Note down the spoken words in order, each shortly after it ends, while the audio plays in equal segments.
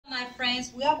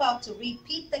friends, we're about to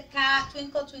repeat the cat.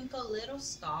 Twinkle, twinkle, little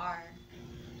star.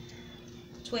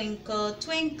 Twinkle,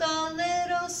 twinkle,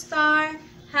 little star,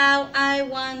 how I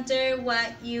wonder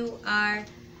what you are.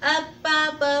 Up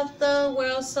above the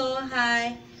world so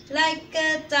high, like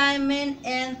a diamond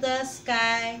in the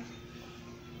sky.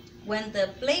 When the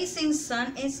blazing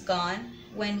sun is gone,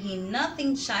 when he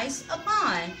nothing shines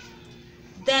upon,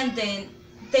 then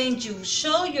you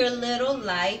show your little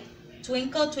light,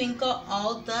 twinkle, twinkle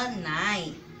all the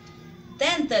night.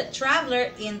 Then the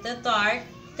traveler in the dark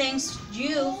thanks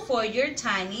you for your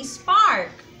tiny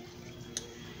spark.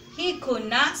 He could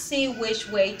not see which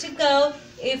way to go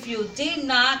if you did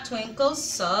not twinkle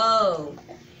so.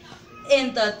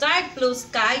 In the dark blue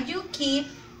sky you keep,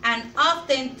 and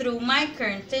often through my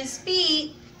curtains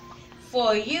peep.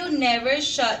 For you never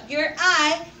shut your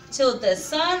eye till the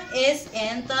sun is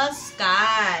in the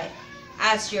sky.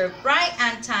 As your bright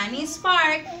and tiny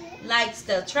spark lights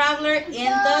the traveler in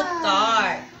the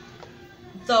dark.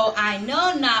 Though I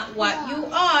know not what you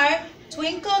are,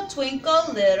 twinkle,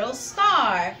 twinkle, little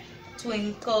star.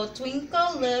 Twinkle,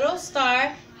 twinkle, little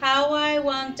star, how I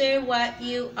wonder what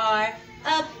you are.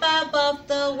 Up above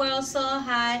the world so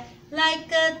high,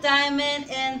 like a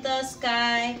diamond in the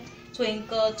sky.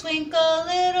 Twinkle, twinkle,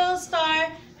 little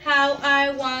star, how I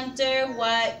wonder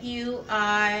what you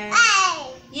are.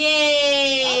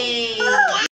 Yay!